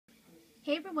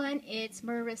Hey everyone, it's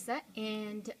Marissa,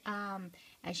 and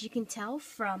as you can tell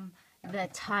from the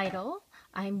title,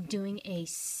 I'm doing a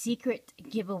secret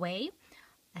giveaway.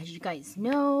 As you guys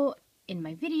know, in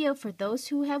my video, for those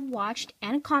who have watched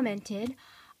and commented,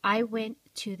 I went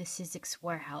to the Sizzix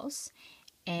warehouse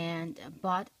and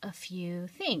bought a few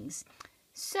things.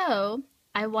 So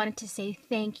I wanted to say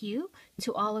thank you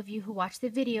to all of you who watched the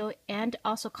video and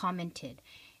also commented.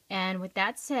 And with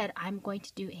that said, I'm going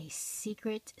to do a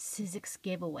secret Sizzix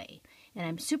giveaway. And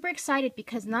I'm super excited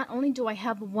because not only do I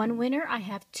have one winner, I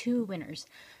have two winners.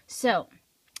 So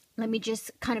let me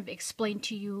just kind of explain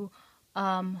to you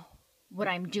what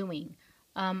I'm doing.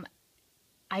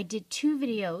 I did two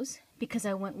videos because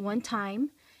I went one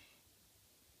time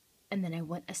and then I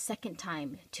went a second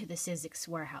time to the Sizzix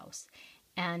warehouse.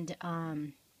 And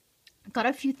got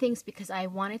a few things because I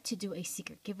wanted to do a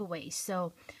secret giveaway.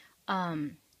 So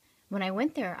when I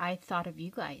went there, I thought of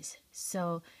you guys.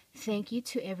 So thank you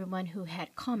to everyone who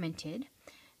had commented.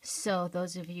 So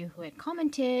those of you who had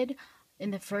commented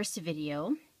in the first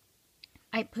video,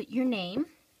 I put your name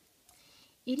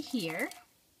in here.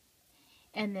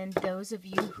 And then those of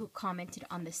you who commented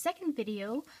on the second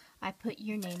video, I put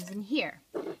your names in here.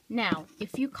 Now,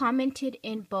 if you commented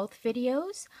in both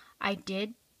videos, I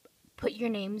did put your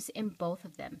names in both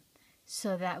of them.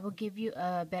 So that will give you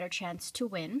a better chance to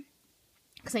win.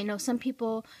 Because I know some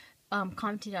people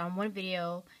commented on one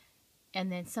video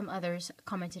and then some others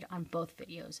commented on both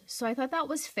videos. So I thought that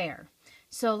was fair.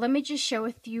 So let me just share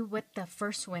with you what the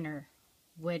first winner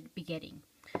would be getting.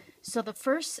 So the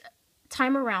first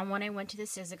time around when I went to the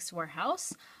Sizzix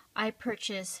warehouse, I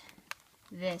purchased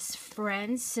this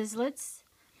Friends Sizzlets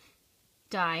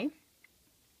die.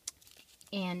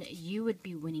 And you would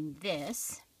be winning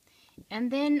this.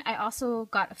 And then I also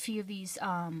got a few of these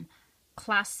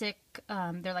classic,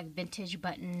 they're like vintage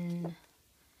button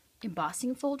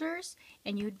embossing folders,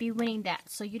 and you'd be winning that.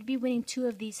 So you'd be winning two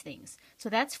of these things. So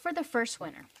that's for the first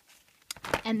winner.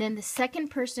 And then the second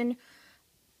person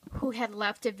who had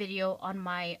left a video on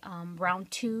my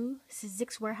round 2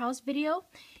 Sizzix warehouse video,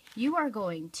 you are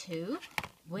going to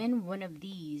win one of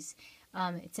these.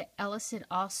 It's an Ellison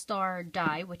All-Star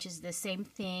die, which is the same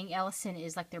thing. Ellison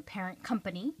is like their parent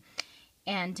company.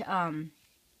 And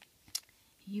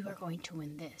you are going to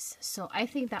win this. So I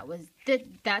think that was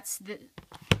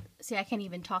see, I can't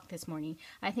even talk this morning.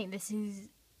 I think this is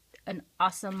an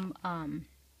awesome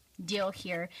deal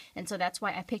here, and so that's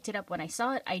why I picked it up. When I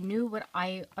saw it, I knew what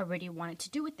I already wanted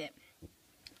to do with it.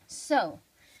 So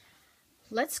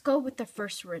let's go with the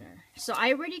first winner. So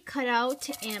I already cut out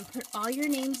and put all your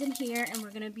names in here, and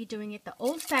we're going to be doing it the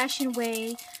old-fashioned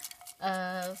way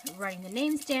of writing the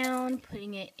names down,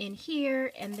 putting it in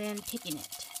here, and then picking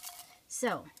it.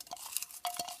 So,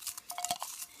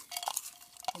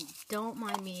 don't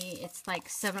mind me, it's like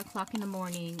 7 o'clock in the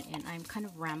morning and I'm kind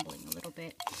of rambling a little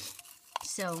bit.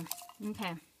 So,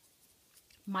 okay.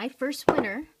 My first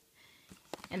winner,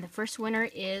 and the first winner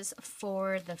is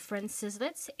for the Friends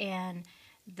Sizzlets and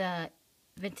the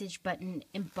vintage button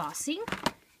embossing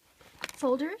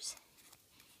folders,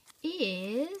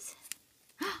 is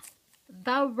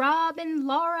the Rob and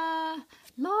Laura.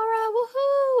 Laura,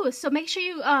 woohoo! So make sure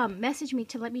you message me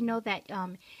to let me know that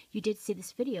you did see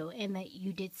this video and that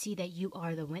you did see that you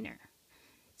are the winner.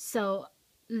 So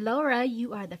Laura,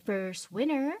 you are the first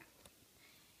winner.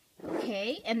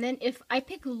 Okay, and then if I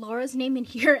pick Laura's name in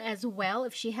here as well,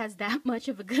 if she has that much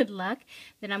of a good luck,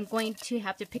 then I'm going to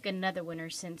have to pick another winner,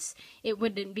 since it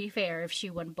wouldn't be fair if she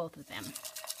won both of them.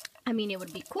 I mean, it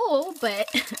would be cool, but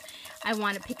I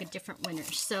want to pick a different winner.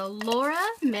 So Laura,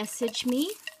 message me.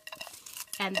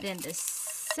 And then the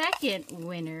second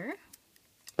winner,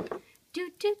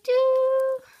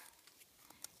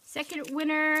 second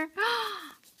winner,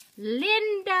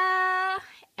 Linda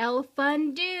El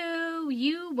Fondue,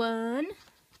 you won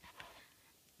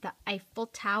the Eiffel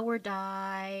Tower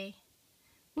die.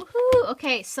 Woohoo!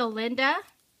 Okay, so Linda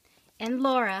and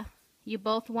Laura, you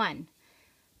both won.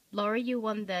 Laura, you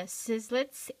won the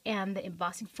Sizzlets and the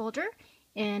embossing folder,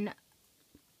 and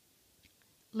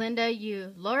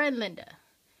Laura and Linda.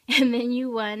 And then you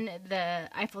won the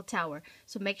Eiffel Tower.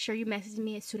 So make sure you message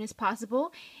me as soon as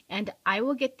possible, and I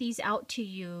will get these out to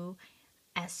you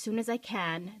as soon as I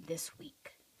can this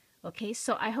week. Okay,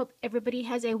 so I hope everybody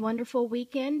has a wonderful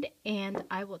weekend, and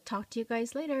I will talk to you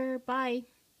guys later. Bye.